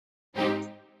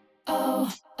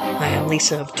Hi, I'm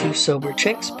Lisa of Two Sober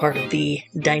Chicks, part of the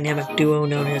dynamic duo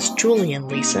known as Julie and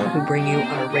Lisa, who bring you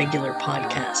our regular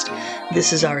podcast.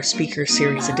 This is our speaker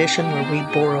series edition where we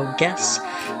borrow guests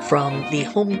from the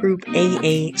home group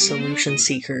AA Solution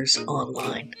Seekers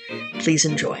online. Please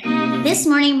enjoy. This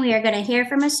morning, we are going to hear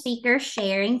from a speaker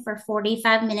sharing for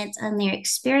 45 minutes on their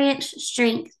experience,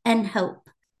 strength, and hope,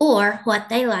 or what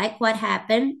they like, what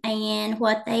happened, and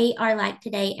what they are like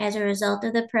today as a result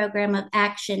of the program of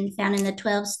action found in the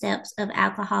 12 steps of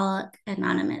Alcoholic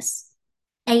Anonymous.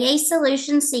 AA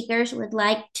Solution Seekers would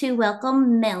like to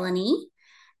welcome Melanie.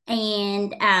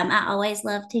 And I always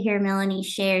love to hear Melanie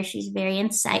share. She's very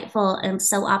insightful and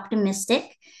so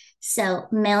optimistic. So,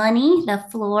 Melanie, the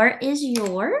floor is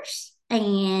yours.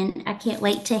 And I can't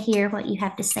wait to hear what you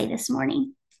have to say this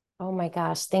morning. Oh my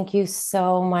gosh. Thank you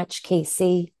so much,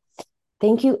 Casey.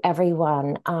 Thank you,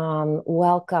 everyone.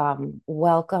 Welcome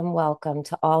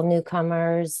to all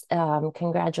newcomers.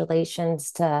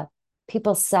 Congratulations to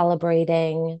people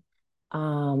celebrating.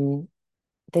 Um,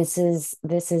 this is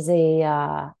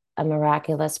a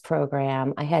miraculous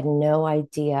program. I had no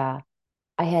idea.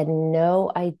 I had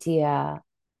no idea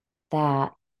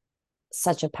that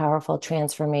such a powerful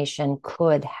transformation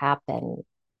could happen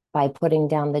by putting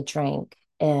down the drink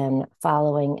and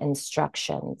following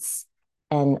instructions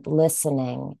and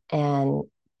listening and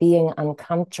being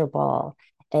uncomfortable.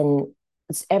 And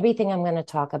it's everything I'm going to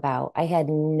talk about. I had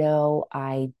no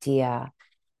idea.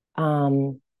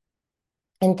 Um,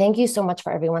 and thank you so much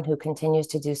for everyone who continues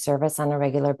to do service on a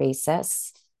regular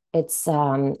basis. It's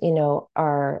our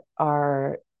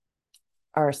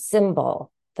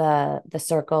symbol, the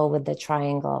circle with the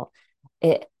triangle.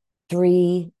 It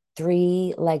three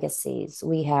legacies.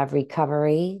 We have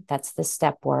recovery, that's the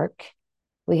step work.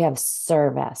 We have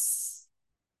service,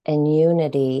 and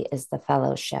unity is the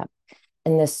fellowship.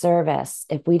 And the service,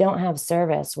 if we don't have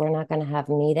service, we're not going to have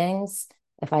meetings.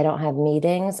 If I don't have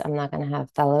meetings, I'm not going to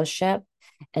have fellowship.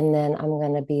 And then I'm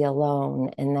going to be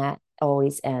alone. And that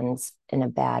always ends in a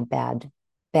bad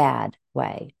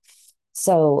way.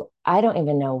 So I don't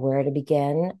even know where to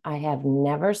begin. I have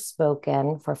never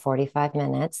spoken for 45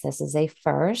 minutes. This is a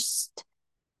first.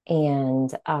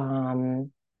 And, I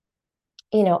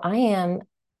am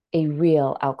a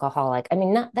real alcoholic. I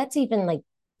mean, not that's even like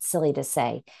silly to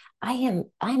say. I'm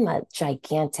a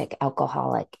gigantic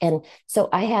alcoholic. And so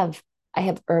I have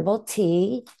herbal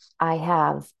tea, I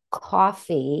have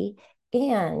coffee,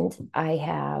 and I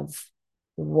have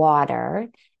water.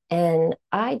 And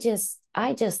I just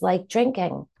like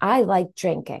drinking. I like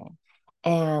drinking.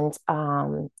 And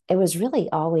it was really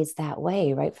always that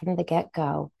way right from the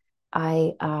get-go.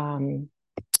 I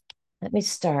Let me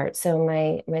start. So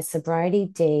my sobriety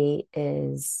date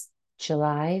is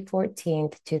July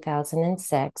 14th,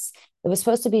 2006. It was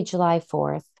supposed to be July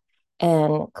 4th.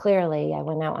 And clearly I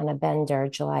went out on a bender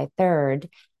July 3rd,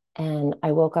 and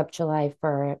I woke up July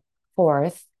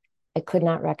 4th. I could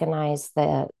not recognize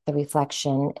the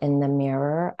reflection in the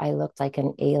mirror. I looked like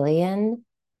an alien.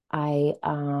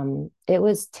 It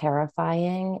was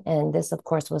terrifying. And this, of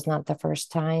course, was not the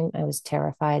first time I was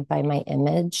terrified by my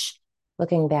image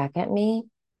looking back at me.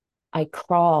 I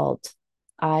crawled.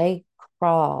 I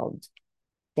crawled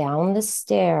down the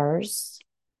stairs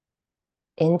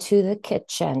into the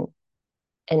kitchen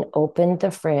and opened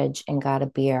the fridge and got a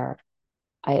beer.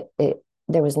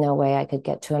 There was no way I could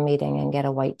get to a meeting and get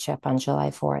a white chip on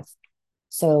July 4th.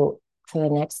 So for the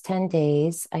next 10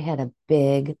 days, I had a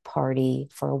big party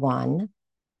for one,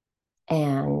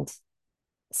 and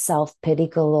self-pity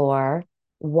galore,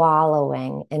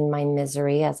 wallowing in my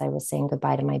misery as I was saying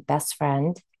goodbye to my best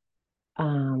friend.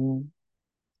 Um,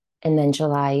 and then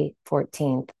July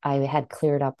 14th, I had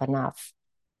cleared up enough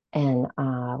and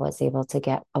was able to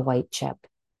get a white chip.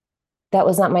 That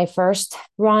was not my first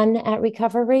run at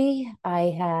recovery.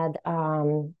 I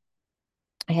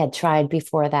had tried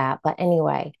before that, but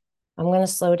anyway, I'm going to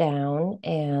slow down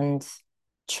and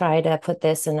try to put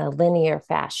this in a linear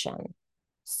fashion.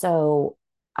 So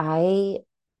I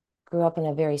grew up in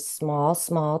a very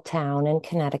small town in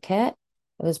Connecticut.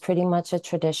 It was pretty much a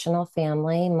traditional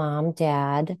family, mom,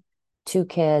 dad, two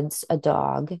kids, a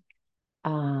dog.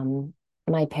 Um,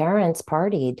 my parents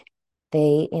partied.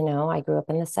 I grew up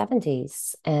in the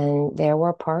 70s, and there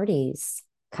were parties,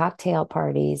 cocktail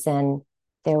parties, and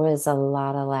there was a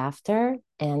lot of laughter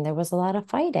and there was a lot of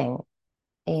fighting.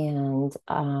 And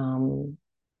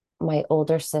my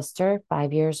older sister,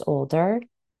 5 years older,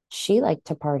 she liked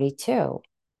to party too.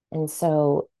 And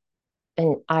so,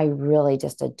 and I really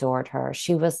just adored her.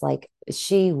 She was my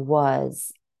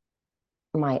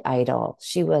idol.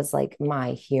 She was like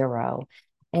my hero.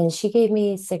 And she gave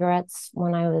me cigarettes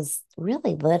when I was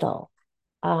really little.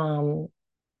 Um,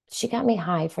 she got me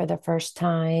high for the first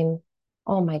time.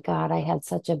 Oh my God, I had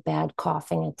such a bad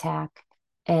coughing attack.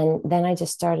 And then I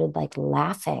just started like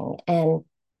laughing. And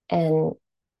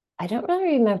I don't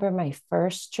really remember my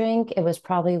first drink. It was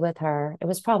probably with her. It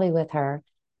was probably with her.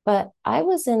 But I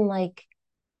was in like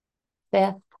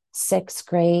fifth, sixth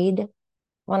grade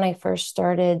when I first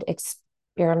started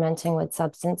experimenting with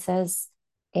substances.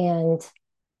 And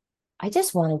I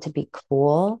just wanted to be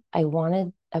cool. I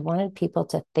wanted people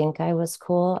to think I was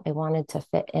cool. I wanted to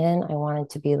fit in. I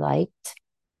wanted to be liked.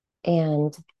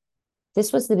 And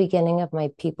this was the beginning of my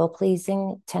people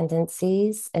pleasing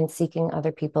tendencies and seeking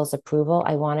other people's approval.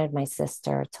 I wanted my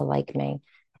sister to like me.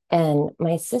 And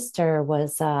my sister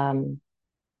was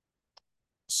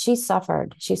she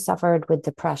suffered with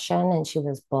depression and she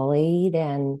was bullied.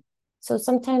 And so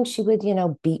sometimes she would,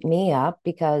 beat me up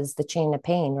because the chain of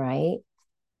pain, right?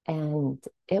 And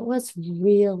it was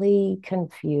really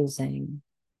confusing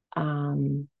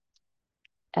um,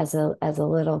 as a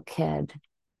little kid.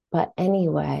 But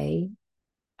anyway,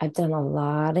 I've done a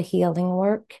lot of healing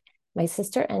work. My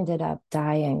sister ended up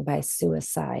dying by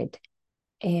suicide,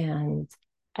 and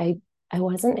I I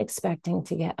wasn't expecting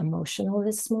to get emotional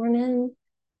this morning.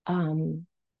 Um,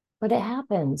 but it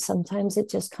happens. Sometimes it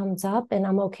just comes up, and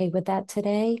I'm okay with that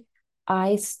today.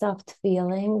 I stuffed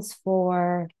feelings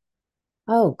for,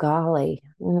 oh golly,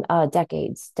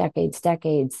 decades.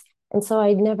 And so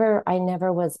I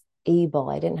never was able,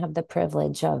 I didn't have the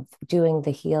privilege of doing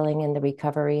the healing and the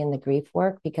recovery and the grief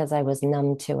work because I was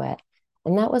numb to it.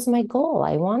 And that was my goal.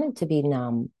 I wanted to be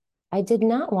numb. I did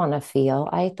not want to feel.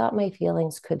 I thought my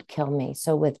feelings could kill me.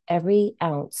 So with every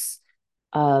ounce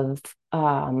of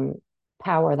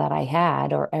power that I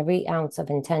had, or every ounce of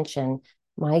intention,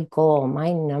 my goal,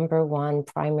 my number one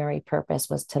primary purpose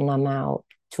was to numb out,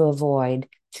 to avoid,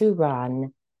 to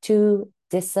run, to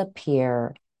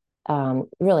disappear,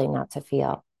 really not to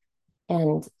feel.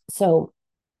 And so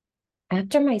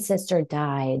after my sister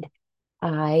died,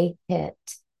 I hit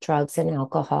drugs and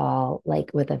alcohol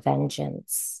like with a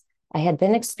vengeance. I had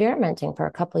been experimenting for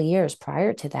a couple of years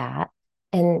prior to that,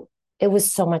 and it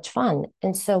was so much fun.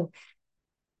 And so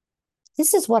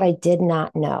this is what I did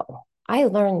not know. I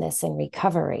learned this in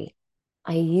recovery.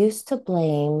 I used to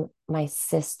blame my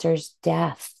sister's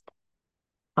death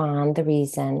on the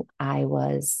reason I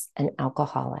was an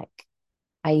alcoholic.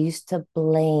 I used to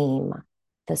blame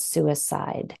the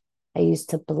suicide. I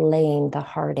used to blame the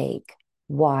heartache,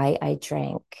 why I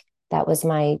drank. That was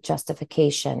my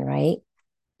justification, right?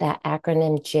 That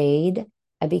acronym JADE,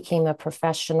 I became a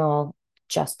professional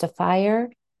justifier.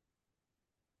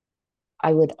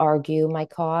 I would argue my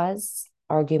cause,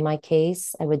 argue my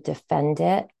case. I would defend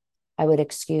it. I would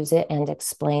excuse it and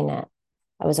explain it.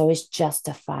 I was always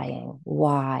justifying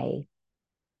why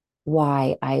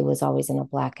I was always in a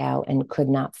blackout and could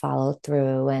not follow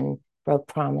through and broke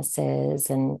promises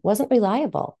and wasn't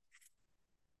reliable.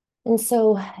 And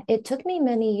so it took me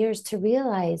many years to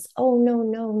realize, oh, no,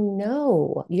 no,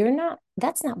 no,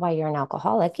 that's not why you're an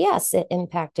alcoholic. Yes, it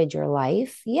impacted your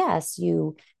life. Yes,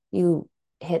 you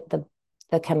hit the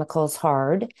chemicals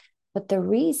hard. But the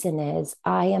reason is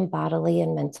I am bodily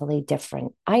and mentally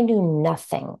different. I knew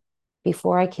nothing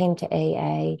before I came to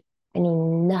AA. I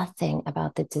knew nothing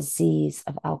about the disease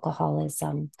of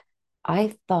alcoholism.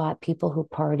 I thought people who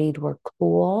partied were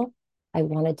cool. I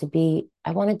wanted to be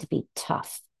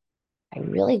tough. I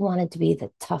really wanted to be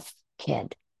the tough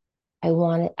kid.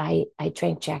 I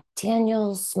drank Jack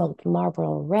Daniels, smoked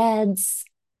Marlboro Reds,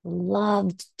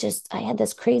 I had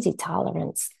this crazy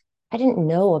tolerance. I didn't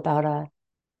know about a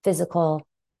physical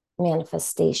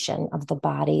manifestation of the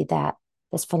body that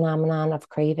this phenomenon of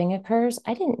craving occurs.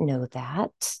 I didn't know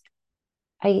that.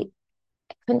 I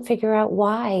couldn't figure out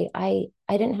why. I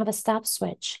didn't have a stop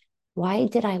switch. Why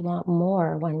did I want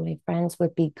more when my friends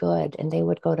would be good and they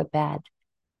would go to bed?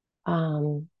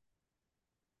 Um,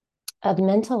 a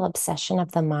mental obsession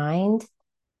of the mind.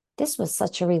 This was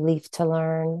such a relief to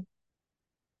learn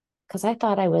because I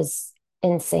thought I was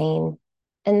insane.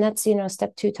 And that's,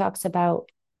 step two talks about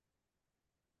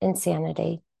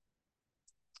insanity.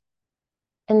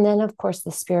 And then, of course,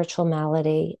 the spiritual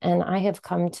malady. And I have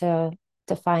come to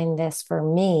define this for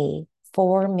me.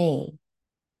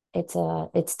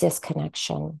 It's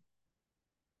disconnection.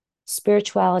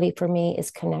 Spirituality for me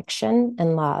is connection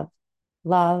and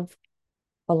love,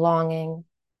 belonging,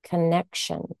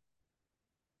 connection.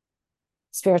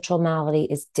 Spiritual malady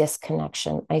is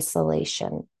disconnection,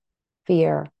 isolation,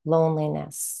 fear,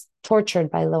 loneliness,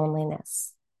 tortured by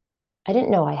loneliness. I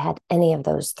didn't know I had any of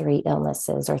those three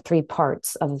illnesses or three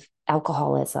parts of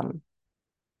alcoholism.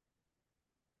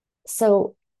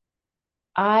 So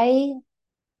I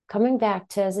coming back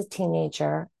to as a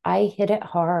teenager, I hit it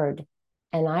hard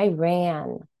and I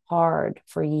ran hard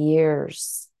for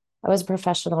years. I was a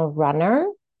professional runner,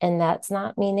 and that's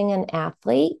not meaning an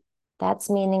athlete. That's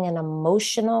meaning an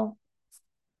emotional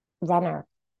runner.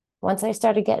 Once I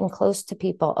started getting close to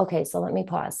people, okay, so let me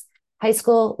pause. High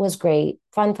school was great,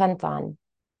 fun, fun, fun.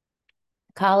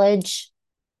 College,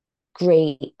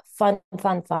 great, fun,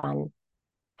 fun, fun.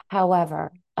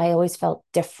 However, I always felt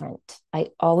different. I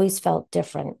always felt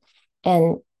different.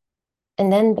 And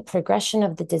and then the progression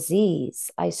of the disease,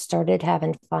 I started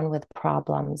having fun with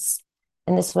problems.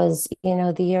 And this was,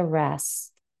 the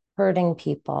arrest, hurting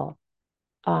people,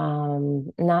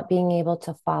 not being able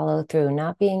to follow through,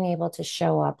 not being able to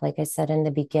show up, like I said in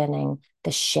the beginning,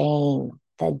 the shame,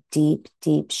 the deep,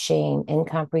 deep shame,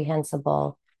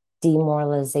 incomprehensible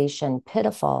demoralization,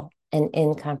 pitiful and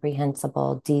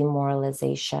incomprehensible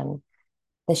demoralization.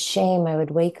 The shame, I would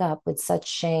wake up with such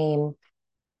shame.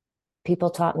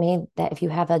 People taught me that if you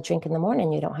have a drink in the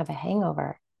morning, you don't have a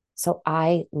hangover. So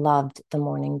I loved the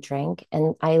morning drink,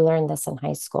 and I learned this in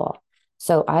high school.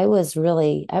 So I was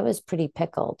pretty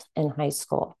pickled in high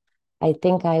school. I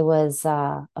think I was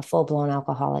a full-blown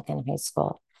alcoholic in high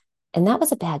school. And that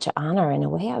was a badge of honor. In a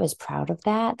way, I was proud of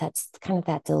that. That's kind of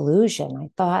that delusion.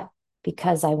 I thought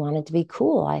because I wanted to be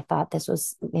cool, I thought this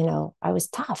was, I was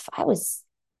tough. I was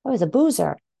a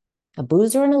boozer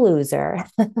and a loser.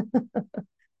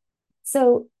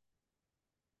 So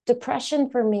depression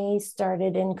for me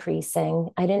started increasing.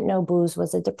 I didn't know booze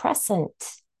was a depressant.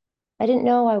 I didn't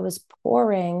know I was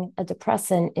pouring a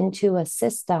depressant into a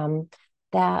system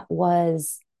that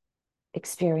was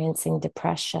experiencing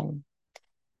depression.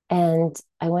 And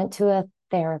I went to a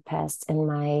therapist in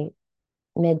my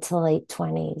mid to late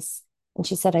 20s. And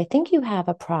she said, I think you have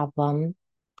a problem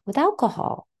with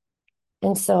alcohol.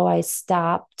 And so I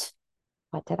stopped.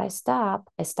 What did I stop?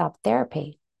 I stopped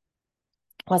therapy.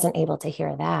 Wasn't able to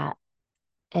hear that,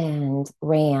 and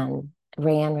ran.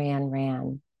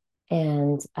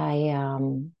 And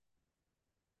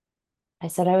I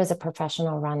said I was a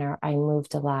professional runner. I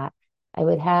moved a lot. I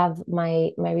would have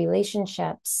my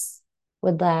relationships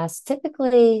would last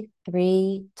typically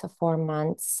 3 to 4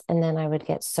 months. And then I would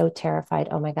get so terrified.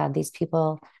 Oh my God, these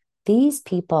people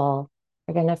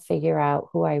are going to figure out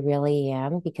who I really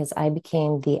am, because I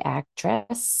became the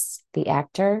actress, the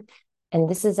actor. And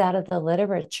this is out of the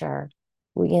literature,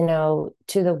 to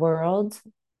the world,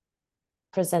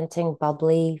 presenting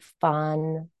bubbly,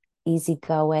 fun,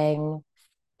 easygoing,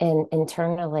 and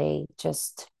internally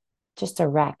just a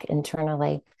wreck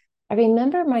internally. I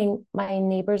remember my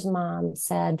neighbor's mom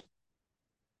said,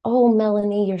 "Oh,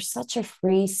 Melanie, you're such a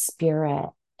free spirit."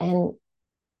 And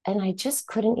I just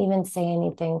couldn't even say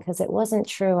anything because it wasn't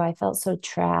true. I felt so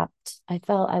trapped. I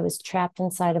felt I was trapped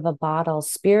inside of a bottle.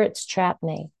 Spirits trapped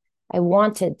me. I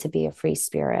wanted to be a free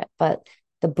spirit, but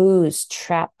the booze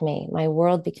trapped me. My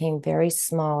world became very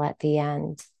small at the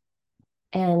end.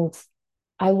 And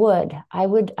I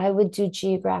would do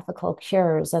geographical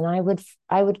cures, and I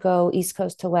would go East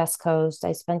Coast to West Coast.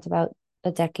 I spent about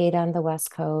a decade on the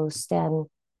West Coast, and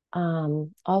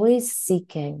always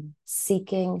seeking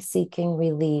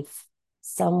relief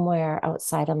somewhere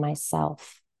outside of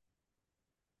myself.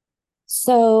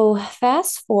 So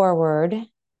fast forward,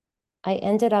 I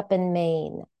ended up in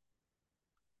Maine,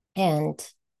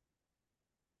 and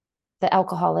the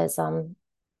alcoholism,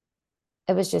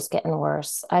 it was just getting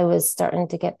worse. I was starting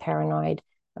to get paranoid.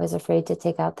 I was afraid to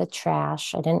take out the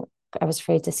trash. I was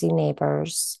afraid to see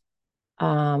neighbors.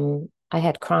 I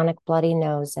had chronic bloody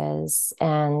noses,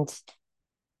 and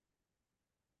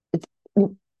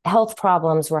health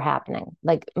problems were happening.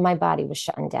 Like my body was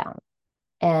shutting down.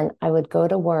 And I would go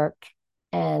to work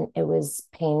and it was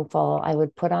painful. I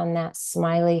would put on that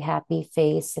smiley, happy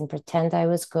face and pretend I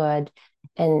was good.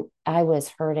 And I was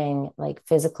hurting, like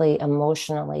physically,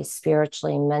 emotionally,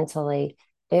 spiritually, mentally.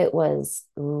 It was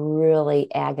really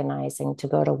agonizing to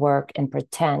go to work and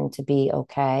pretend to be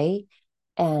okay.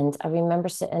 And I remember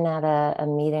sitting at a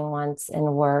meeting once in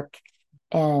work,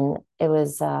 and it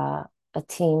was a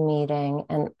team meeting.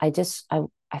 And I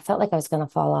felt like I was going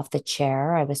to fall off the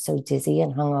chair. I was so dizzy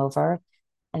and hungover.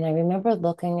 And I remember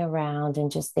looking around and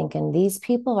just thinking, these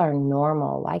people are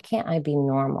normal. Why can't I be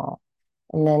normal?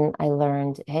 And then I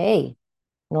learned, hey,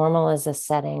 normal is a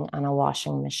setting on a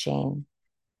washing machine.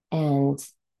 And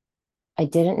I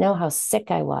didn't know how sick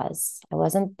I was. I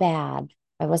wasn't bad.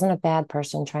 I wasn't a bad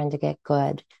person trying to get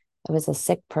good. I was a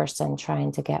sick person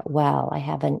trying to get well. I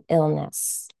have an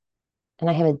illness and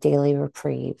I have a daily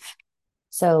reprieve.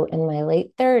 So in my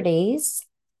late 30s,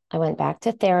 I went back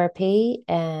to therapy,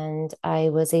 and I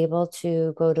was able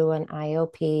to go to an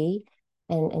IOP,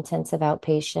 an intensive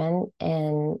outpatient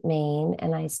in Maine,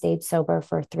 and I stayed sober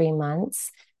for 3 months.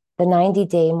 The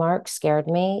 90-day mark scared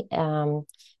me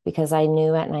because I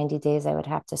knew at 90 days I would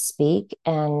have to speak,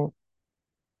 and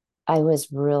I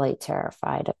was really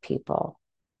terrified of people.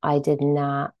 I did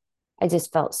not, I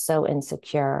just felt so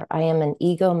insecure. I am an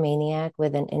egomaniac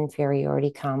with an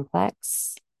inferiority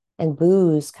complex, and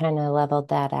booze kind of leveled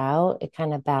that out. It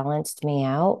kind of balanced me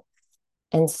out.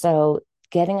 And so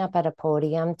getting up at a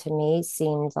podium to me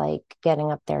seemed like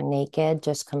getting up there naked,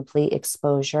 just complete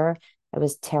exposure. I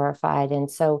was terrified. And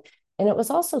it was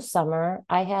also summer.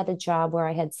 I had a job where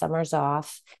I had summers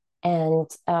off, and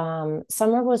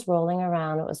summer was rolling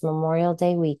around. It was Memorial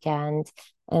Day weekend,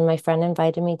 and my friend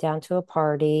invited me down to a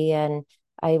party, and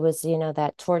I was,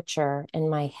 that torture in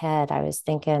my head. I was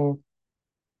thinking,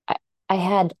 I,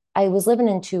 I was living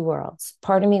in two worlds.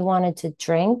 Part of me wanted to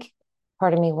drink,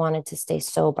 part of me wanted to stay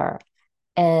sober.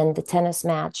 And the tennis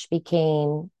match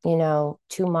became,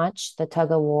 too much. The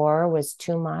tug of war was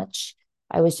too much.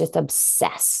 I was just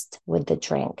obsessed with the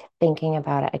drink, thinking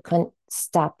about it. I couldn't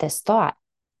stop this thought.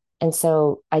 And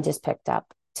so I just picked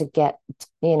up to get,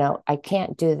 I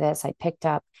can't do this. I picked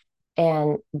up.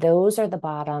 And those are the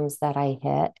bottoms that I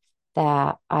hit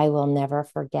that I will never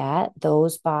forget.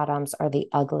 Those bottoms are the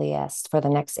ugliest for the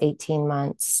next 18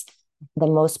 months, the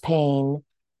most pain.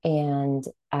 And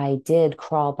I did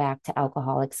crawl back to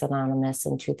Alcoholics Anonymous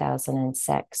in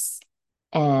 2006.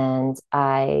 And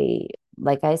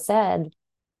like I said,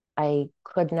 I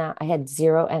could not, I had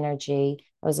zero energy.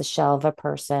 I was a shell of a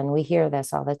person. We hear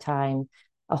this all the time,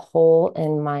 a hole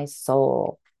in my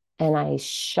soul. And I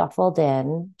shuffled.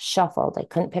 I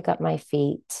couldn't pick up my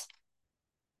feet.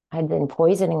 I'd been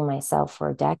poisoning myself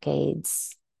for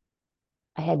decades.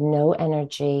 I had no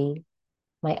energy.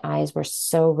 My eyes were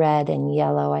so red and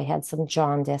yellow. I had some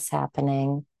jaundice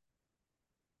happening,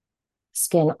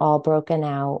 skin all broken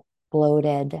out,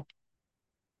 bloated.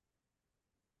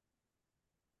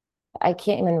 I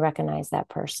can't even recognize that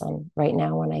person right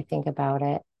now when I think about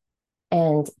it.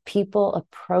 And people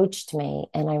approached me,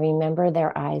 and I remember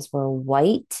their eyes were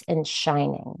white and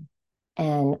shining.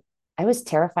 And I was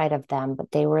terrified of them,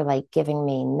 but they were like giving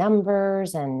me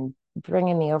numbers and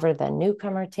bringing me over to the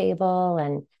newcomer table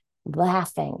and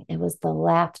laughing. It was the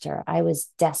laughter. I was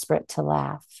desperate to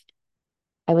laugh.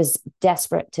 I was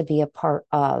desperate to be a part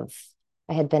of.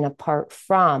 I had been apart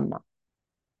from.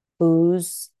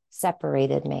 Booze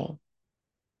separated me.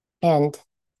 And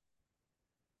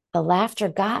the laughter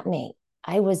got me.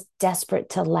 I was desperate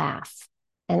to laugh.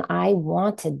 And I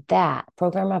wanted that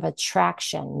program of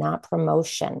attraction, not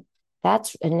promotion.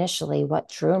 That's initially what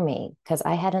drew me because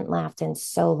I hadn't laughed in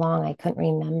so long. I couldn't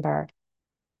remember.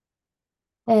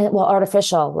 And well,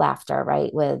 artificial laughter,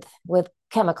 right? With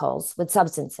chemicals, with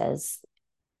substances.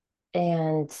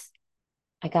 And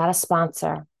I got a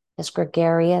sponsor, this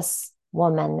gregarious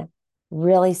woman,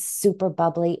 really super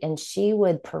bubbly, and she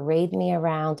would parade me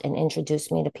around and introduce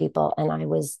me to people. And I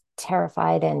was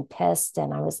terrified and pissed.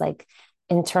 And I was like,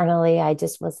 internally, I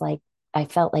just was like, I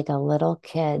felt like a little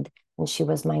kid. And she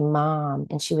was my mom,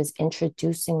 and she was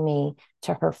introducing me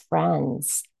to her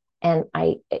friends. And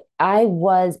it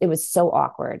was so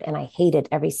awkward, and I hated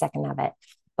every second of it.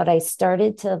 But I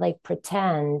started to like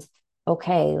pretend,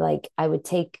 okay, like I would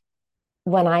take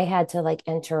when I had to like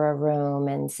enter a room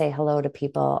and say hello to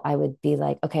people, I would be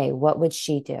like, okay, what would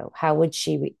she do? How would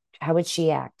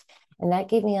she act? And that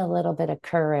gave me a little bit of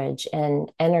courage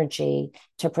and energy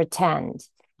to pretend.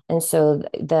 And so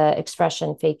the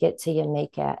expression fake it till you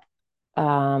make it.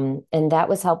 And that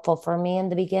was helpful for me in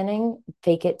the beginning,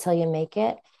 fake it till you make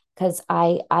it, because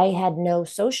I had no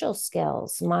social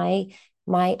skills. My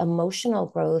emotional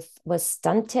growth was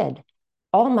stunted,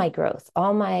 all my growth,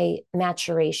 all my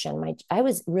maturation. I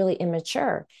was really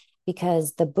immature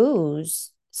because the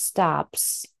booze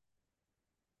stops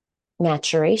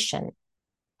maturation.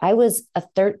 I was a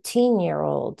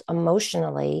 13-year-old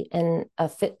emotionally, and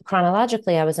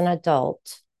chronologically, I was an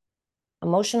adult.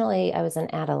 Emotionally, I was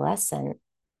an adolescent,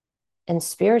 and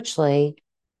spiritually,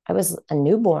 I was a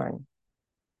newborn.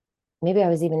 Maybe I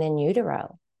was even in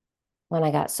utero when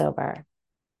I got sober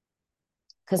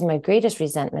because my greatest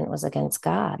resentment was against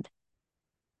God.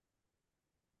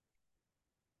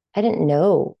 I didn't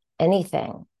know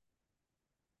anything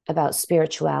about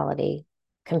spirituality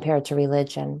compared to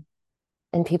religion.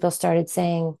 And people started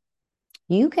saying,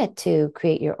 you get to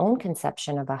create your own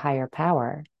conception of a higher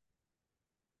power.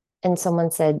 And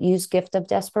someone said, use gift of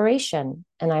desperation.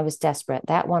 And I was desperate.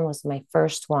 That one was my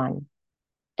first one.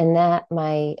 And that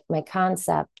my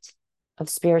concept of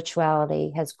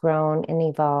spirituality has grown and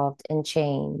evolved and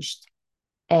changed.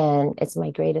 And it's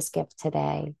my greatest gift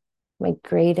today. My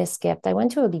greatest gift. I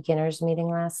went to a beginner's meeting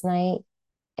last night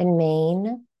in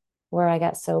Maine where I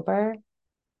got sober,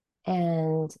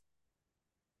 and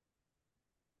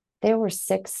there were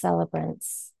 6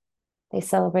 celebrants. They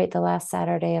celebrate the last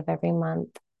Saturday of every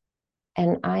month.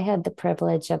 And I had the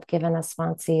privilege of giving a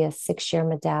sponsee a 6-year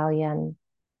medallion.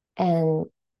 And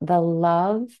the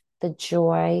love, the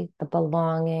joy, the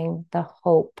belonging, the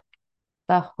hope,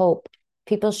 the hope.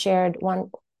 People shared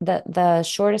the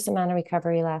shortest amount of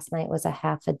recovery last night was a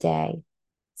half a day.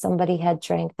 Somebody had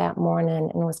drank that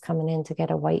morning and was coming in to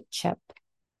get a white chip.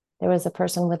 There was a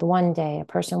person with 1 day, a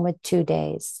person with 2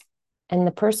 days. And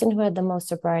the person who had the most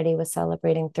sobriety was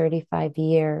celebrating 35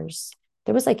 years.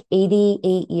 There was like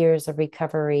 88 years of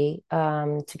recovery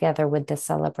together with the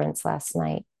celebrants last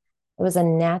night. It was a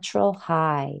natural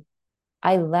high.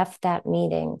 I left that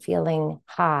meeting feeling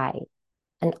high,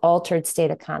 an altered state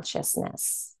of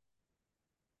consciousness.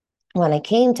 When I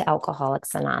came to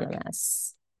Alcoholics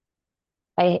Anonymous,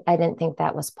 I didn't think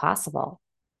that was possible,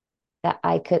 that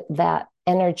I could, that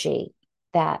energy,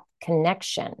 that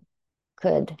connection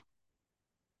could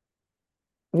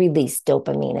release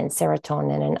dopamine and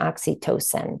serotonin and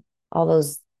oxytocin, all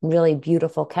those really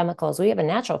beautiful chemicals. We have a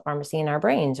natural pharmacy in our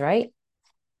brains, right?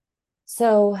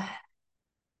 So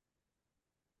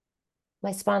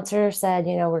my sponsor said,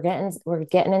 you know, we're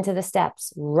getting into the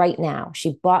steps right now.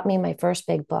 She bought me my first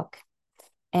big book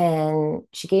and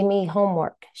she gave me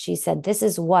homework. She said, this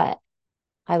is what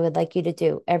I would like you to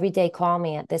do. Every day, call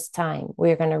me at this time.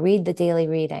 We're going to read the daily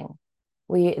reading.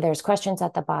 There's questions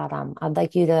at the bottom. I'd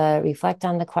like you to reflect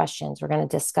on the questions. We're going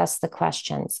to discuss the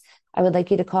questions. I would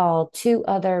like you to call 2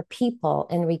 other people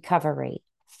in recovery.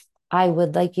 I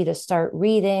would like you to start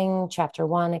reading chapter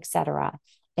 1, etc.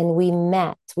 And we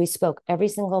met, we spoke every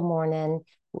single morning.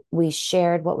 We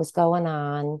shared what was going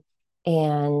on.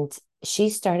 And she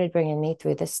started bringing me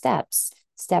through the steps.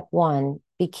 Step 1,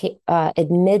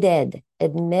 admitted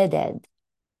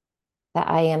that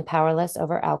I am powerless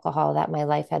over alcohol, that my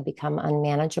life had become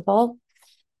unmanageable.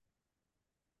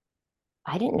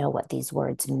 I didn't know what these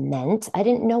words meant. I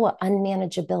didn't know what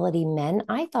unmanageability meant.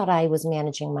 I thought I was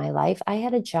managing my life. I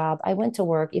had a job. I went to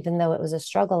work, even though it was a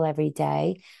struggle every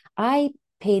day. I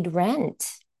paid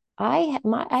rent. I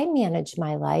managed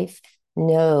my life.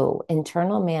 No,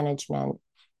 internal management,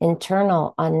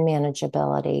 internal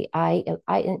unmanageability.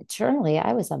 Internally,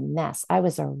 I was a mess. I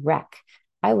was a wreck.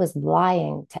 I was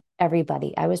lying to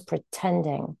everybody. I was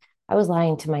pretending. I was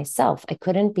lying to myself. I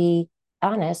couldn't be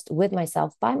honest with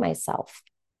myself by myself.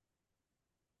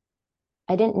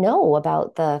 I didn't know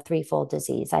about the threefold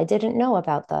disease. I didn't know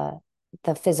about the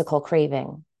physical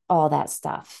craving, all that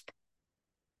stuff.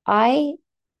 I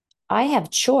have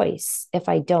choice if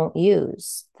I don't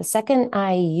use. The second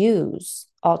I use,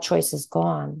 all choice is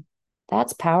gone.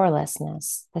 That's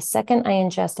powerlessness. The second I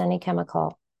ingest any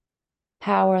chemical,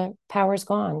 power's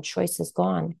gone, choice is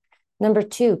gone. Number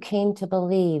 2, came to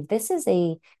believe. This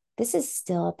is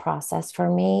still a process for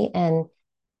me. And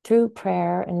through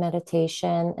prayer and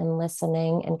meditation and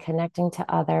listening and connecting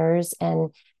to others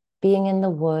and being in the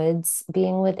woods,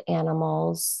 being with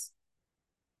animals,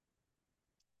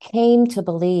 came to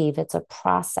believe it's a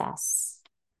process.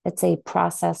 It's a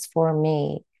process for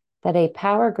me, that a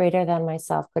power greater than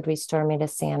myself could restore me to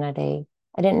sanity.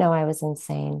 I didn't know I was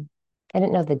insane. I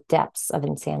didn't know the depths of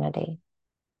insanity.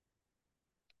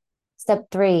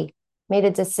 Step 3, made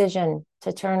a decision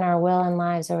to turn our will and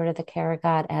lives over to the care of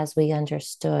God as we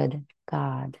understood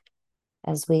God,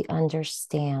 as we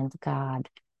understand God.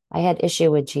 I had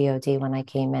issue with God when I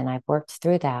came in. I've worked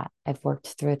through that.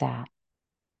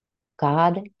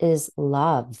 God is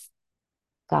love.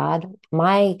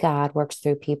 My God works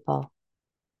through people.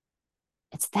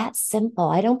 It's that simple.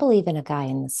 I don't believe in a guy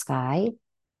in the sky.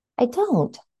 I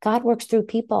don't. God works through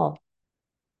people.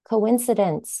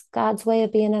 Coincidence, God's way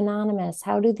of being anonymous.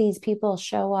 How do these people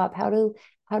show up? How do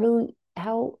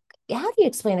you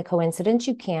explain a coincidence?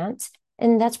 You can't.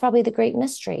 And that's probably the great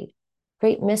mystery.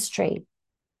 Great mystery.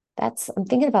 I'm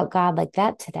thinking about God like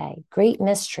that today. Great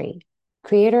mystery.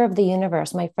 Creator of the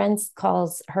universe. My friend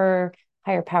calls her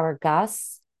higher power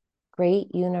Gus,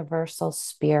 great universal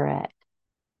spirit.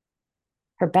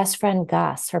 Her best friend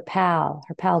Gus, her pal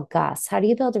Gus. How do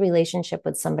you build a relationship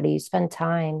with somebody? You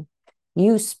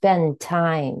spend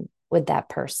time with that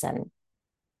person.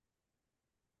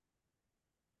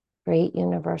 Great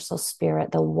universal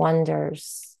spirit, the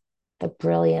wonders, the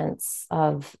brilliance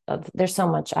of there's so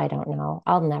much I don't know.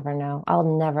 I'll never know.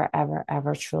 I'll never, ever,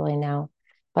 ever truly know.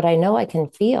 But I know I can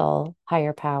feel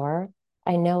higher power.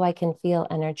 I know I can feel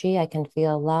energy. I can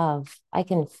feel love. I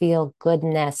can feel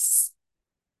goodness.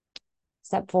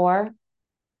 Step 4,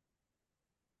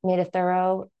 made a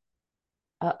thorough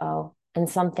uh-oh, and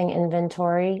something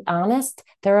inventory, honest,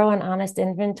 thorough and honest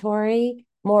inventory,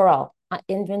 moral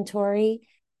inventory.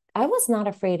 I was not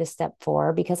afraid of step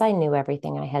 4 because I knew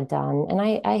everything I had done and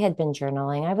I had been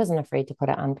journaling. I wasn't afraid to put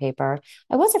it on paper.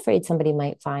 I was afraid somebody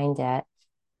might find it.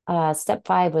 Step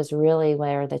 5 was really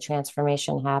where the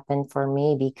transformation happened for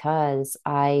me because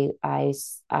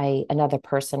another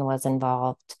person was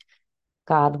involved.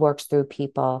 God works through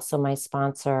people. So my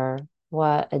sponsor,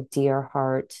 what a dear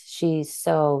heart. She's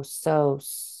so, so,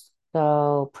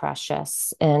 so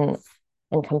precious and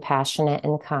compassionate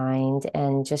and kind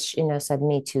and just, said,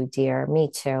 me too, dear,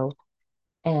 me too.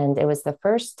 And it was the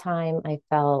first time I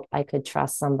felt I could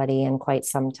trust somebody in quite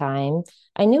some time.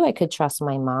 I knew I could trust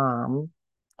my mom.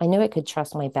 I knew I could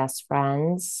trust my best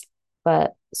friends,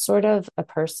 but sort of a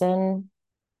person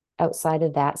outside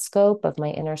of that scope of my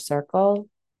inner circle,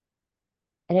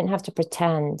 I didn't have to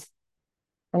pretend.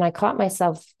 And I caught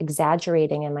myself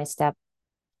exaggerating in my step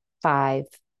 5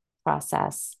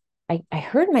 process. I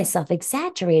heard myself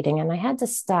exaggerating and I had to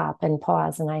stop and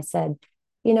pause. And I said,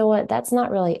 you know what? That's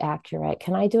not really accurate.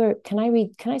 Can I do it? Can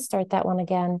I start that one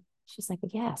again? She's like,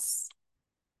 yes.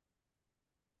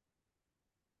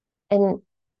 And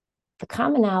the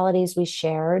commonalities we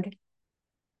shared,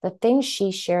 the things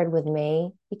she shared with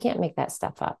me, you can't make that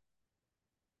stuff up.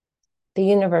 The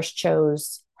universe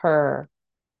chose her.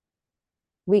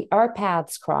 Our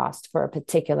paths crossed for a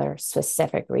particular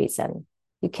specific reason.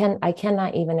 I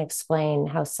cannot even explain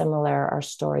how similar our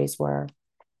stories were.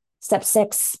 Step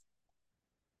 6,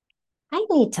 I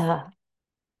need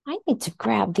to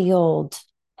grab the old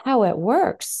how it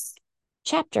works.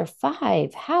 Chapter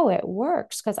 5, how it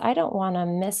works, because I don't want to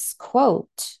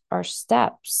misquote our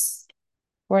steps.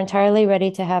 We're entirely ready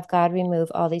to have God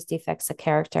remove all these defects of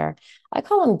character. I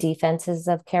call them defenses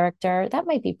of character. That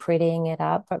might be prettying it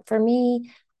up, but for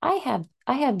me, I have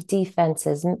defense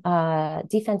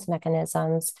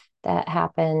mechanisms that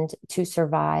happened to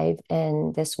survive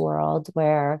in this world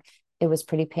where it was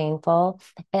pretty painful.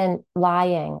 And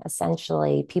lying,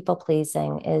 essentially, people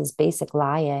pleasing is basic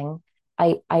lying.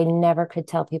 I never could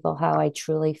tell people how I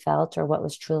truly felt or what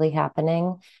was truly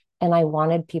happening. And I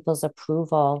wanted people's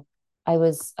approval. I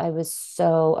was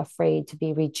so afraid to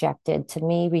be rejected. To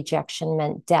me, rejection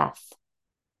meant death.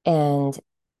 And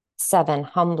 7,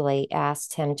 humbly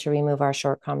asked him to remove our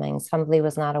shortcomings. Humbly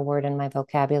was not a word in my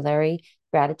vocabulary.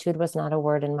 Gratitude was not a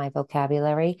word in my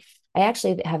vocabulary. I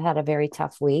actually have had a very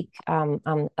tough week. I'm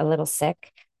a little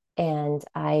sick, and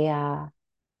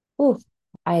ooh,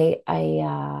 I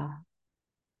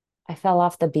fell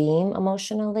off the beam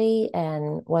emotionally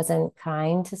and wasn't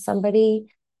kind to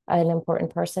somebody, an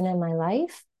important person in my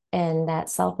life. And that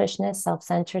selfishness,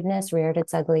 self-centeredness reared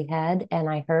its ugly head, and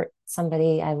I hurt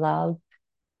somebody I love.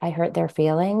 I hurt their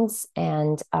feelings,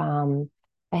 and I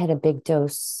had a big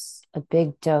dose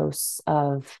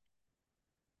of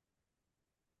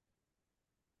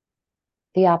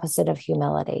the opposite of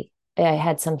humility.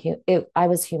 I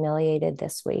was humiliated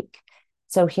this week.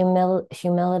 So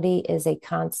humility is a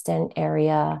constant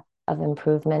area of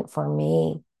improvement for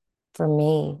me,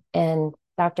 And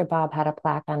Dr. Bob had a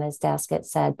plaque on his desk. It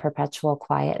said perpetual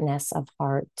quietness of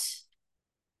heart.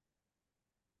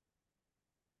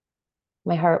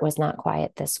 My heart was not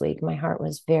quiet this week. My heart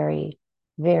was very,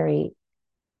 very,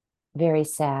 very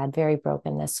sad, very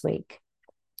broken this week.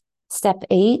 Step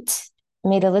 8,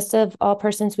 made a list of all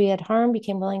persons we had harmed,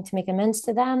 became willing to make amends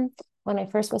to them. When I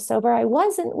first was sober, I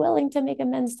wasn't willing to make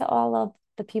amends to all of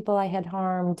the people I had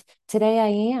harmed. Today I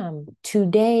am.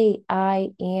 Today I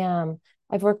am.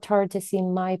 I've worked hard to see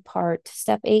my part.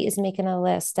 Step 8 is making a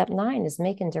list. Step 9 is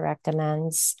making direct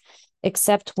amends,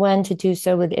 except when to do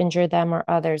so would injure them or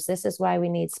others. This is why we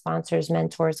need sponsors,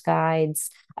 mentors, guides.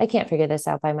 I can't figure this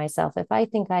out by myself. If I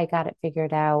think I got it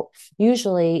figured out,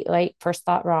 usually, like, first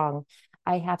thought wrong,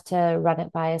 I have to run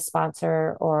it by a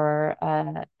sponsor or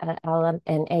an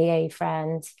AA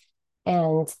friend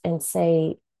and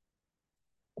say,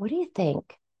 what do you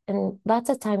think? And lots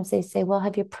of times they say, well,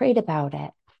 have you prayed about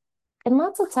it? And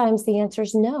lots of times the answer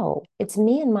is no. It's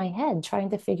me in my head trying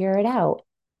to figure it out.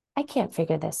 I can't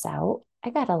figure this out.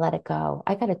 I got to let it go.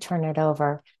 I got to turn it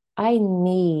over. I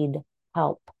need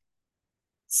help.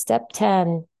 Step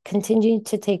 10, continue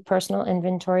to take personal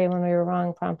inventory when we were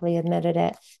wrong, promptly admitted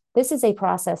it. This is a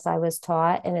process I was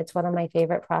taught, and it's one of my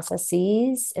favorite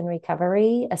processes in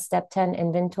recovery, a step 10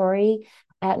 inventory.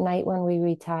 At night when we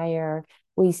retire,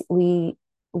 we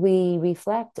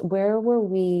reflect, where were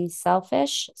we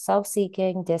selfish,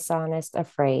 self-seeking, dishonest,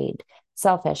 afraid?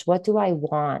 Selfish, what do I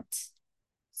want?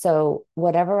 So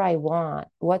whatever I want,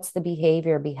 what's the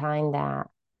behavior behind that?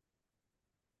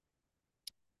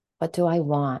 What do I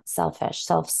want? Selfish,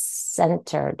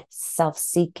 self-centered,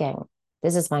 self-seeking.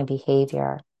 This is my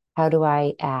behavior. How do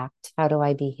I act? How do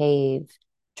I behave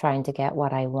trying to get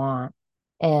what I want?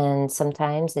 And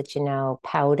sometimes it's,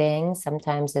 pouting.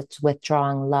 Sometimes it's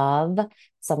withdrawing love.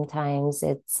 Sometimes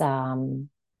it's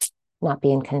not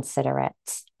being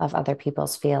considerate of other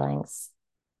people's feelings.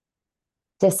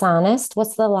 Dishonest.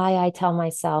 What's the lie I tell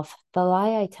myself? The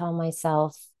lie I tell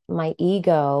myself, my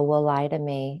ego will lie to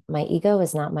me. My ego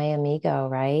is not my amigo,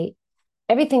 right?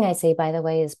 Everything I say, by the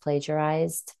way, is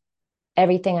plagiarized.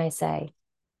 Everything I say,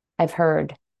 I've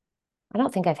heard. I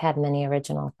don't think I've had many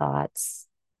original thoughts.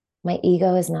 My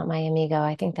ego is not my amigo.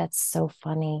 I think that's so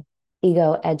funny.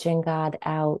 Ego edging God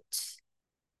out.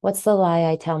 What's the lie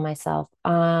I tell myself?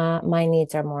 My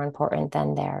needs are more important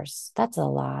than theirs. That's a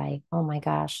lie. Oh my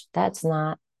gosh. That's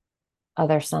not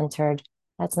other-centered.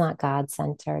 That's not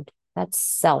God-centered. That's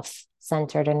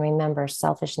self-centered. And remember,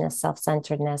 selfishness,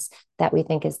 self-centeredness, that we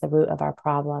think is the root of our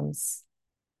problems,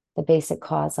 the basic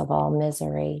cause of all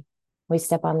misery. We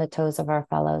step on the toes of our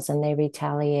fellows and they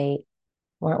retaliate.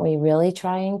 Weren't we really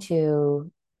trying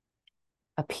to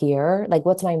appear? Like,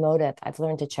 what's my motive? I've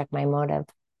learned to check my motive.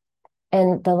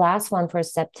 And the last one for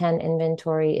step 10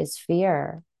 inventory is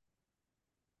fear.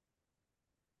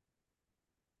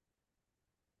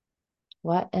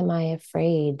 What am I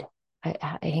afraid?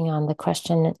 Hang on,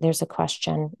 there's a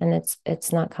question, and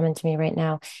it's not coming to me right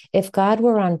now. If God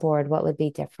were on board, what would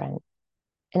be different?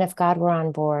 And if God were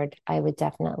on board, I would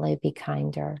definitely be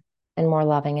kinder and more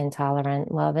loving and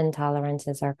tolerant. Love and tolerance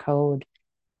is our code.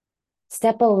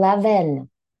 Step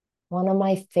 11, one of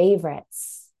my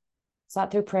favorites. Sought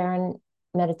through prayer and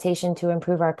meditation to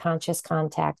improve our conscious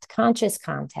contact. Conscious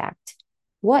contact.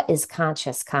 What is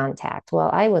conscious contact?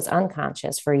 Well, I was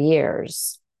unconscious for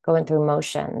years, going through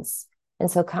motions. And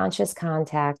so conscious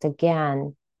contact,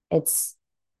 again, it's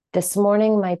this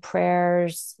morning, my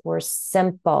prayers were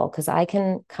simple because I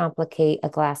can complicate a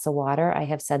glass of water. I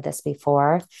have said this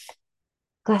before.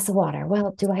 Glass of water.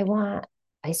 Well, do I want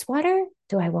ice water?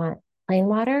 Do I want plain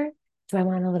water? Do I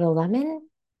want a little lemon?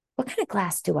 What kind of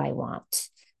glass do I want?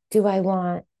 Do I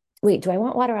want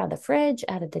water out of the fridge,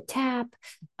 out of the tap?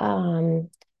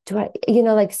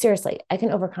 Like seriously, I can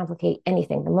overcomplicate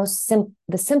anything,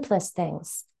 the simplest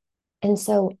things. And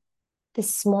so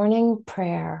this morning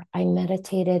prayer, I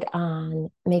meditated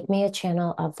on make me a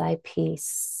channel of thy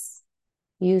peace.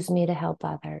 Use me to help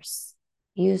others.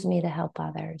 Use me to help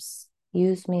others.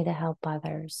 Use me to help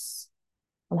others.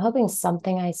 I'm hoping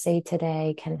something I say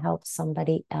today can help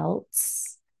somebody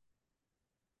else.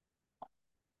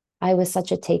 I was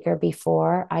such a taker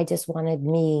before. I just wanted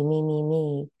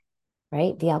me,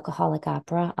 right? The alcoholic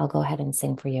opera. I'll go ahead and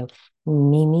sing for you.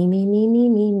 Me.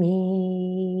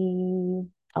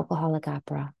 Alcoholic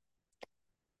opera.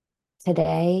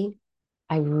 Today,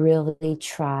 I really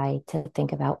try to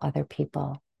think about other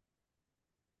people,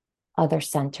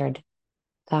 other-centered,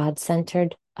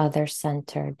 God-centered,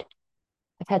 other-centered.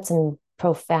 I've had some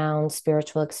profound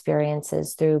spiritual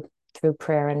experiences through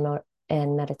prayer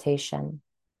and meditation.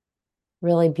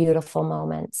 Really beautiful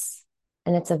moments.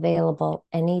 And it's available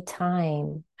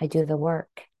anytime I do the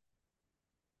work.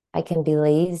 I can be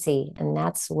lazy, and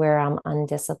that's where I'm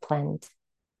undisciplined.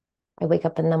 I wake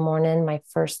up in the morning, my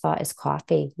first thought is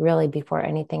coffee, really before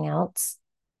anything else.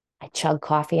 I chug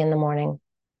coffee in the morning.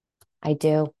 I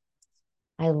do.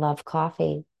 I love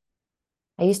coffee.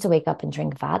 I used to wake up and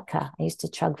drink vodka. I used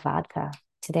to chug vodka.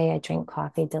 Today I drink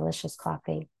coffee, delicious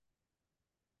coffee.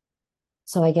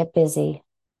 So I get busy.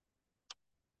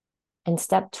 And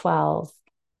step 12,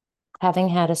 having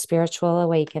had a spiritual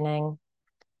awakening,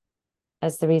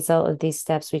 as the result of these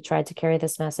steps, we tried to carry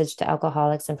this message to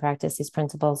alcoholics and practice these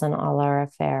principles in all our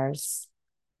affairs.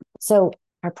 So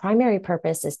our primary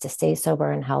purpose is to stay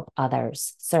sober and help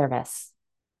others. Service.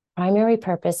 Primary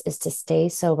purpose is to stay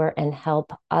sober and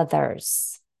help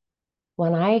others.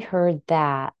 When I heard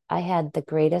that, I had the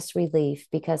greatest relief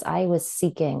because I was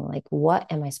seeking, like,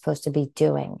 what am I supposed to be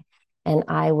doing? And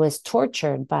I was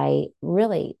tortured by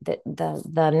really the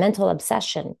mental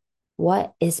obsession.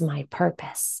 What is my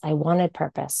purpose? I wanted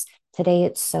purpose. Today,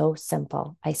 it's so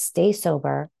simple. I stay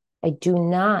sober. I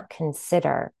don't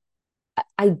consider it.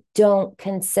 I don't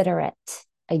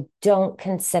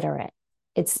consider it.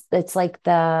 It's like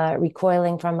the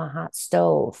recoiling from a hot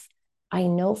stove. I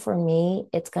know for me,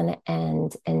 it's going to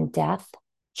end in death,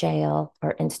 jail,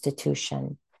 or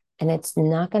institution. And it's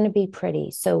not going to be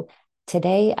pretty. So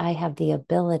today I have the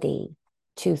ability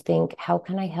to think, how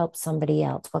can I help somebody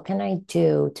else? What can I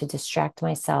do to distract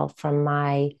myself from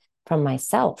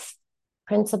myself?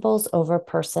 Principles over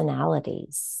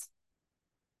personalities.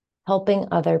 Helping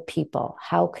other people.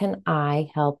 How can I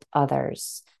help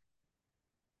others?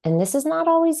 And this is not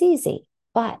always easy,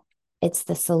 but it's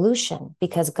the solution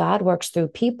because God works through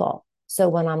people. So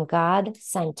when I'm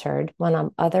God-centered, when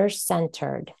I'm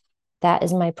other-centered, that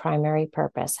is my primary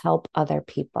purpose, help other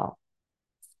people.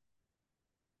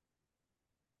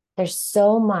 There's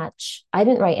so much. I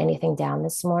didn't write anything down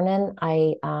this morning.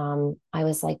 I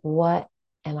was like, what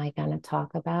am I going to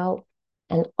talk about?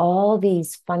 And all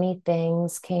these funny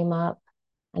things came up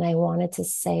and I wanted to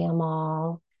say them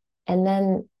all. And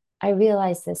then I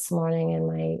realized this morning in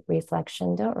my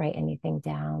reflection, don't write anything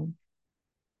down.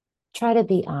 Try to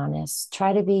be honest,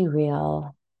 try to be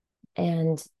real.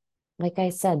 And like I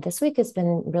said, this week has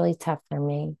been really tough for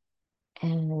me.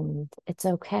 And it's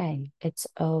okay. It's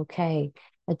okay.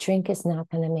 A drink is not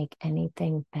going to make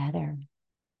anything better.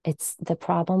 It's the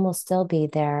problem will still be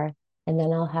there. And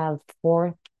then I'll have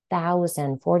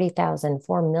 4,000, 40,000,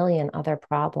 4,000,000 other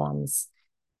problems.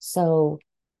 So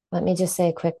let me just say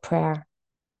a quick prayer.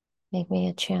 Make me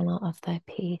a channel of thy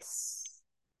peace.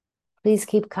 Please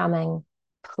keep coming.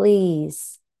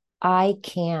 Please. I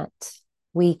can't.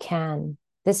 We can.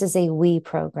 This is a we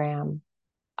program.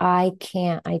 I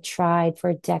can't. I tried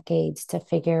for decades to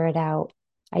figure it out.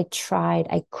 I tried.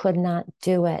 I could not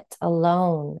do it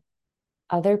alone.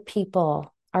 Other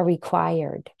people are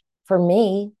required. For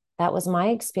me, that was my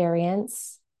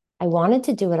experience. I wanted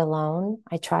to do it alone.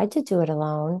 I tried to do it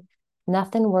alone.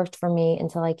 Nothing worked for me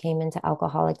until I came into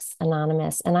Alcoholics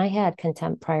Anonymous. And I had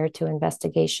contempt prior to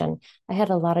investigation. I had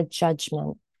a lot of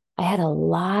judgment. I had a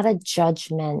lot of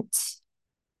judgment,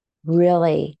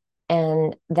 really.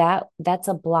 And that's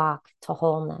a block to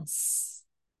wholeness.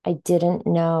 I didn't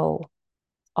know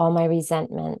all my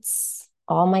resentments,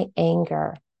 all my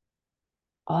anger,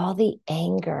 all the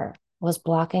anger was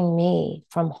blocking me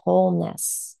from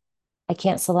wholeness. I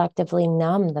can't selectively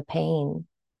numb the pain.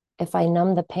 If I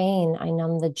numb the pain, I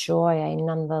numb the joy, I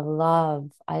numb the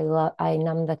love, I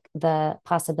numb the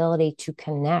possibility to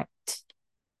connect.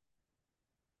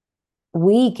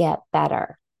 We get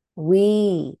better.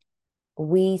 We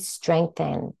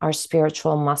strengthen our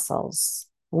spiritual muscles.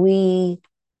 We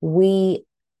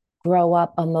grow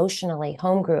up emotionally.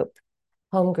 Home group,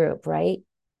 right?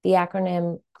 The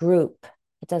acronym group.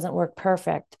 It doesn't work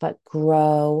perfect, but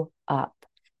grow up.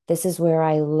 This is where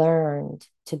I learned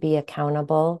to be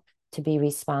accountable, to be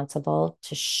responsible,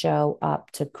 to show up,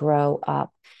 to grow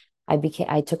up.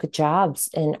 I took jobs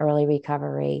in early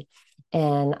recovery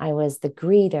and I was the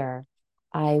greeter.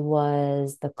 I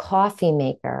was the coffee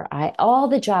maker. All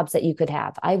the jobs that you could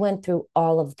have. I went through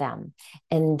all of them.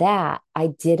 And that I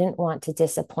didn't want to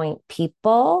disappoint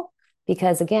people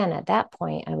because again, at that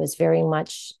point, I was very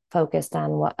much focused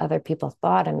on what other people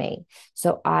thought of me.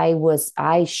 So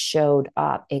I showed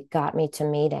up. It got me to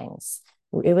meetings.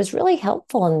 It was really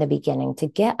helpful in the beginning to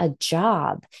get a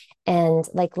job. And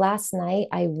like last night,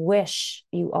 I wish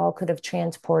you all could have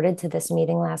transported to this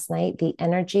meeting last night, the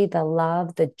energy, the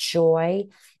love, the joy,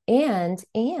 and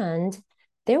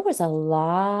there was a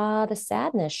lot of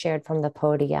sadness shared from the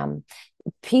podium.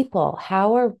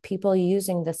 How are people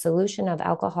using the solution of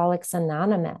Alcoholics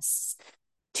Anonymous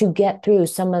to get through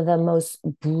some of the most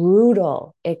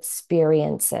brutal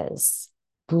experiences,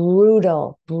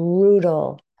 brutal,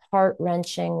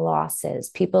 heart-wrenching losses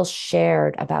people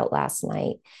shared about last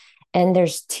night. And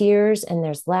there's tears and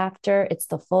there's laughter. It's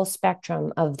the full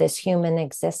spectrum of this human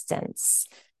existence.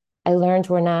 I learned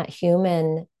we're not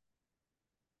human.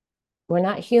 We're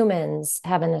not humans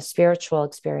having a spiritual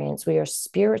experience. We are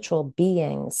spiritual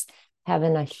beings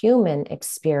having a human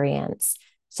experience.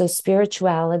 So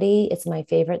spirituality, it's my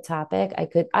favorite topic.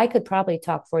 I could probably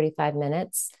talk 45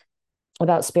 minutes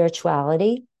about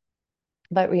spirituality,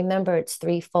 but remember it's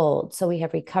threefold. So we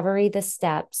have recovery, the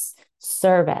steps,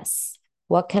 service.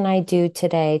 What can I do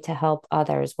today to help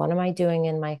others? What am I doing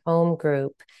in my home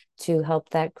group to help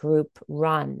that group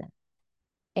run?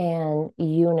 And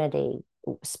unity,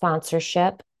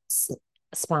 sponsorship,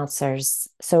 sponsors,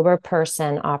 sober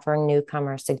person offering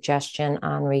newcomer suggestion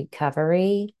on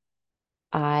recovery.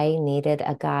 I needed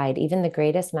a guide. Even the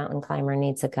greatest mountain climber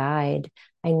needs a guide.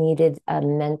 I needed a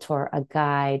mentor, a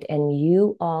guide. And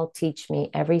you all teach me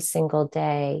every single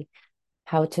day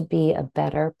how to be a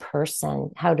better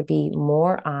person, how to be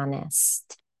more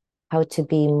honest, how to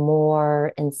be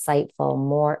more insightful,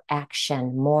 more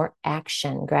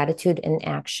action, gratitude in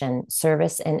action,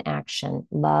 service in action,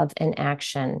 love in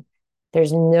action.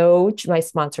 My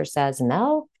sponsor says,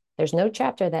 Mel, there's no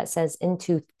chapter that says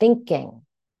into thinking.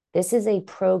 This is a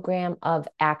program of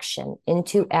action,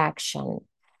 into action.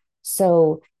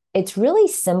 So it's really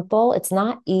simple. It's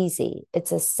not easy.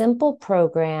 It's a simple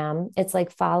program. It's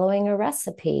like following a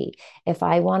recipe. If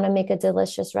I want to make a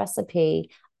delicious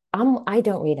recipe, I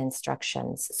don't read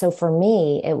instructions. So for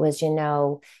me, it was,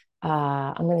 I'm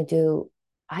going to do,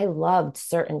 I loved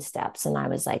certain steps. And I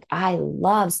was like, I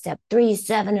love step 3,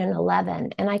 7, and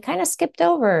 11. And I kind of skipped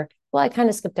over, well, I kind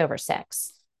of skipped over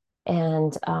 6.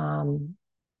 And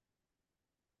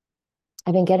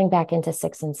I've been getting back into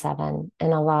 6 and 7,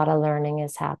 and a lot of learning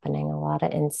is happening, a lot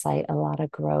of insight, a lot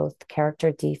of growth,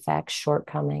 character defects,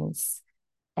 shortcomings.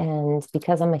 And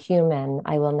because I'm a human,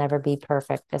 I will never be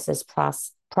perfect. This is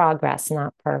progress,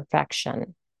 not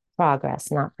perfection.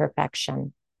 Progress, not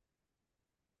perfection.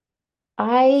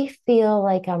 I feel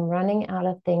like I'm running out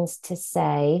of things to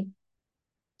say.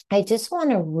 I just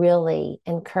want to really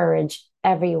encourage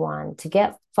everyone to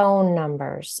get phone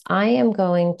numbers. I am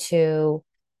going to,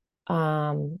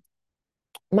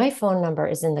 my phone number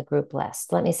is in the group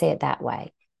list. Let me say it that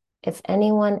way. If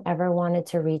anyone ever wanted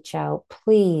to reach out,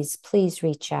 please, please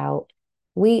reach out.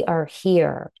 We are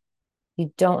here.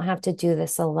 You don't have to do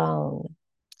this alone.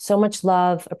 So much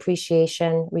love,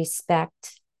 appreciation,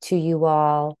 respect to you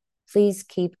all. Please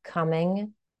keep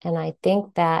coming. And I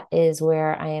think that is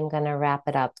where I am going to wrap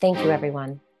it up. Thank you,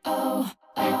 everyone.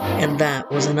 And that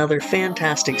was another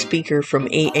fantastic speaker from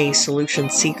AA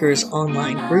Solution Seekers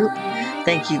online group.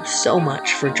 Thank you so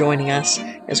much for joining us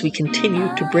as we continue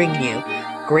to bring you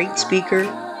great speaker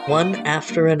one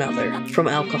after another from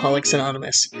Alcoholics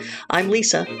Anonymous. I'm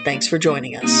Lisa. Thanks for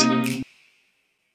joining us.